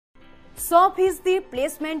100%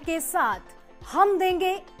 placement के साथ हम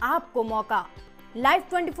देंगे आपको मौका। Live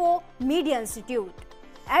 24 media institute,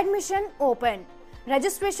 admission open.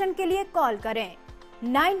 Registration के लिए कॉल करें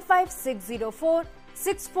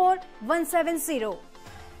 9560464170,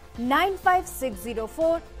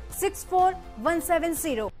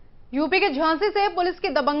 9560464170। यूपी के झांसी से पुलिस की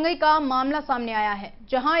दबंगई का मामला सामने आया है,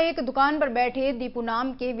 जहां एक दुकान पर बैठे दीपू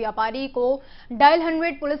नाम के व्यापारी को डायल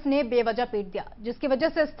 100 पुलिस ने बेवजह पीट दिया, जिसकी वजह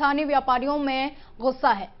से स्थानीय व्यापारियों में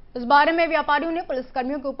गुस्सा है। इस बारे में व्यापारियों ने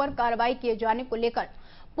पुलिसकर्मियों के ऊपर कार्रवाई किए जाने को लेकर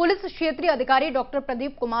पुलिस क्षेत्रीय अधिकारी डॉक्टर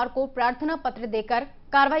प्रदीप कुमार को प्रार्थना पत्र देकर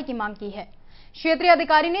कार्रवाई की मांग की है। क्षेत्रीय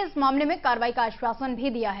अधिकारी ने इस मामले में कार्रवाई का आश्वासन भी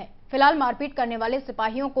दिया है। फिलहाल मारपीट करने वाले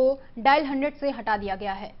सिपाहियों को डायल 100 से हटा दिया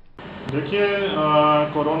गया है। देखिए,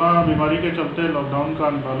 कोरोना बीमारी के चलते लॉकडाउन का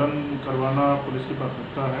अनुपालन करवाना पुलिस की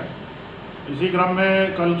प्राथमिकता है। इसी क्रम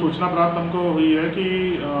में कल सूचना प्राप्त हमको हुई है कि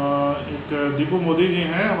एक दीपू मोदी जी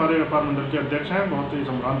हैं, हमारे व्यापार मंडल के अध्यक्ष हैं, बहुत ही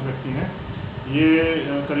सम्भ्रांत व्यक्ति हैं।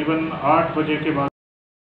 ये करीबन 8 बजे के बाद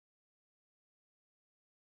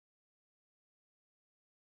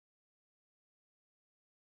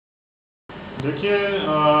देखिए,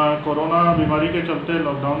 कोरोना बीमारी के चलते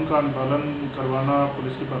लॉकडाउन का अनुपालन करवाना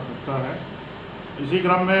पुलिस की प्राथमिकता है। इसी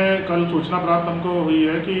क्रम में कल सूचना प्राप्त हमको हुई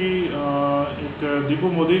है कि एक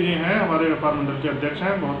दीपू मोदी जी हैं, हमारे व्यापार मंडल के अध्यक्ष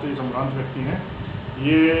हैं, बहुत ही सम्भ्रांत व्यक्ति हैं।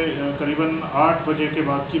 ये करीबन 8 बजे के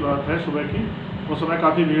बाद की बात है, सुबह की। उस समय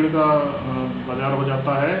काफ़ी भीड़ का बाजार हो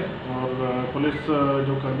जाता है और पुलिस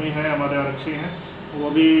जो कर्मी हैं, हमारे आरक्षी हैं, वो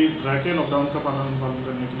भी रह के लॉकडाउन का पालन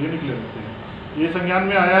करने के लिए निकले रहते हैं। ये संज्ञान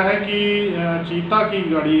में आया है कि चीता की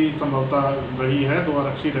गाड़ी संभवतः रही है, 2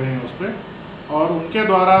 आरक्षी रहे हैं उस पर, और उनके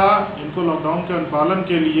द्वारा इनको लॉकडाउन के अनुपालन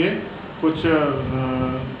के लिए कुछ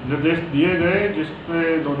निर्देश दिए गए,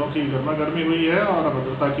 जिसपे दोनों की गर्मागर्मी हुई है और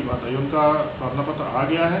अभद्रता की बात आई। उनका प्रार्थना पत्र आ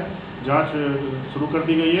गया है, जांच शुरू कर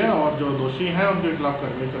दी गई है और जो दोषी हैं उनके खिलाफ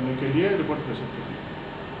कार्रवाई करने के लिए रिपोर्ट प्रेषित की गई।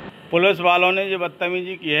 पुलिस वालों ने जो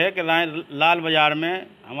बदतमीजी की है कि लाल बाजार में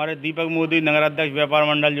हमारे दीपक मोदी नगर अध्यक्ष व्यापार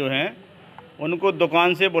मंडल जो हैं, उनको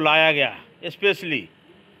दुकान से बुलाया गया। स्पेशली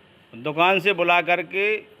दुकान से बुला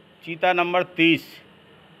करके चीता नंबर 30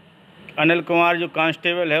 अनिल कुमार जो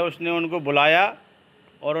कांस्टेबल है, उसने उनको बुलाया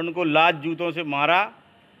और उनको लात जूतों से मारा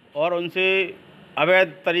और उनसे अवैध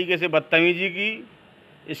तरीके से बदतमीजी की।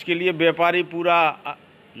 इसके लिए व्यापारी पूरा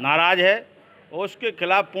नाराज़ है और उसके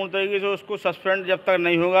खिलाफ़ पूर्ण तरीके से उसको सस्पेंड जब तक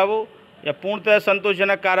नहीं होगा वो, या पूर्णतः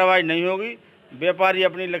संतोषजनक कार्रवाई नहीं होगी, व्यापारी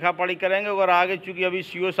अपनी लिखा पढ़ी करेंगे। और आगे चूँकि अभी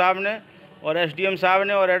CO साहब ने और SDM साहब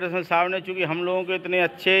ने और एडिशनल साहब ने, चूँकि हम लोगों के इतने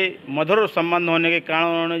अच्छे मधुर संबंध होने के कारण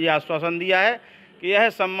उन्होंने ये आश्वासन दिया है कि यह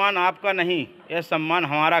सम्मान आपका नहीं, यह सम्मान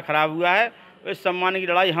हमारा खराब हुआ है, इस सम्मान की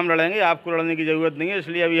लड़ाई हम लड़ेंगे, आपको लड़ने की ज़रूरत नहीं है।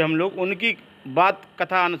 इसलिए अभी हम लोग उनकी बात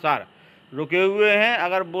कथा अनुसार रुके हुए हैं।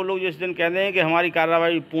 अगर वो लोग जिस दिन कहते हैं कि हमारी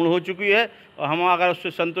कार्रवाई पूर्ण हो चुकी है और हम अगर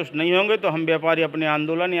उससे संतुष्ट नहीं होंगे तो हम व्यापारी अपने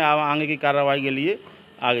आंदोलन या आगे की कार्रवाई के लिए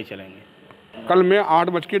आगे चलेंगे। कल मैं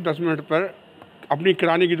 8:10 पर अपनी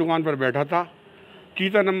किराने की दुकान पर बैठा था।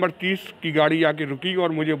 चीता नंबर 30 की गाड़ी आके रुकी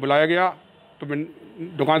और मुझे बुलाया गया, तो मैं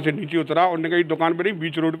दुकान से नीचे उतरा। उन्होंने कहा दुकान पर ही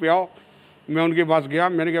बीच रोड पे आओ। मैं उनके पास गया,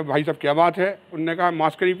 मैंने कहा भाई साहब क्या बात है? उन्होंने कहा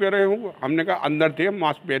मास्क नहीं पहन रहे हूँ। हमने कहा अंदर थे,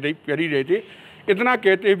 मास्क पहन ही रहे थे। इतना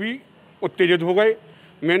कहते भी उत्तेजित हो गए।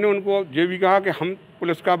 मैंने उनको ये भी कहा कि हम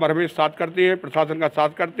पुलिस का भरपूर साथ करते हैं, प्रशासन का साथ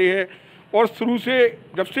करते हैं, और शुरू से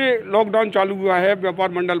जब से लॉकडाउन चालू हुआ है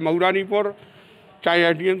व्यापार मंडल मऊरानीपुर, चाहे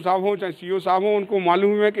SDM साहब हों चाहे CO साहब हों, उनको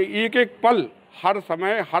मालूम है कि एक एक पल हर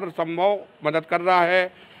समय हर संभव मदद कर रहा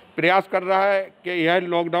है, प्रयास कर रहा है कि यह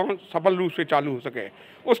लॉकडाउन सफल रूप से चालू हो सके।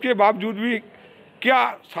 उसके बावजूद भी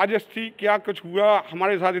क्या साजिश थी, क्या कुछ हुआ,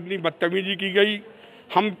 हमारे साथ इतनी बदतमीजी की गई।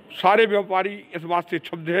 हम सारे व्यापारी इस बात से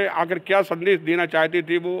क्षुब्ध है। आखिर क्या संदेश देना चाहते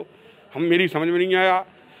थे वो मेरी समझ में नहीं आया।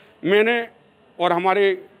 मैंने और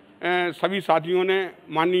हमारे सभी साथियों ने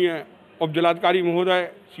माननीय उपजिलाधिकारी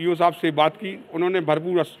महोदय CO साहब से बात की। उन्होंने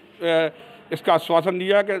भरपूर इसका आश्वासन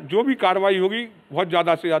दिया कि जो भी कार्रवाई होगी बहुत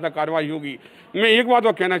ज़्यादा से ज़्यादा कार्रवाई होगी। मैं एक बात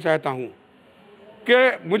और कहना चाहता हूँ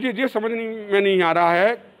कि मुझे ये समझ में नहीं आ रहा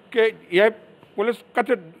है कि यह पुलिस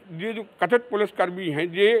ये जो कथित पुलिसकर्मी हैं,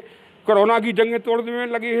 ये कोरोना की जंगें तोड़ने में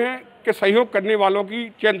लगे हैं कि सहयोग करने वालों की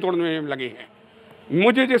चैन तोड़ने में लगे हैं।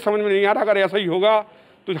 मुझे ये समझ में नहीं आ रहा। अगर ऐसा ही होगा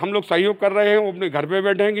तो हम लोग सहयोग कर रहे हैं, वो अपने घर पे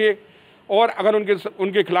बैठेंगे, और अगर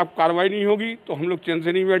उनके खिलाफ कार्रवाई नहीं होगी तो हम लोग चैन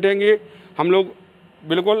से नहीं बैठेंगे। हम लोग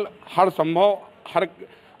बिल्कुल हर संभव हर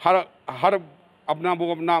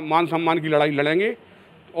अपना मान सम्मान की लड़ाई लड़ेंगे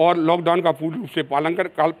और लॉकडाउन का पूर्ण रूप से पालन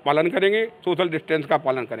करेंगे, सोशल डिस्टेंस का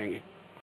पालन करेंगे।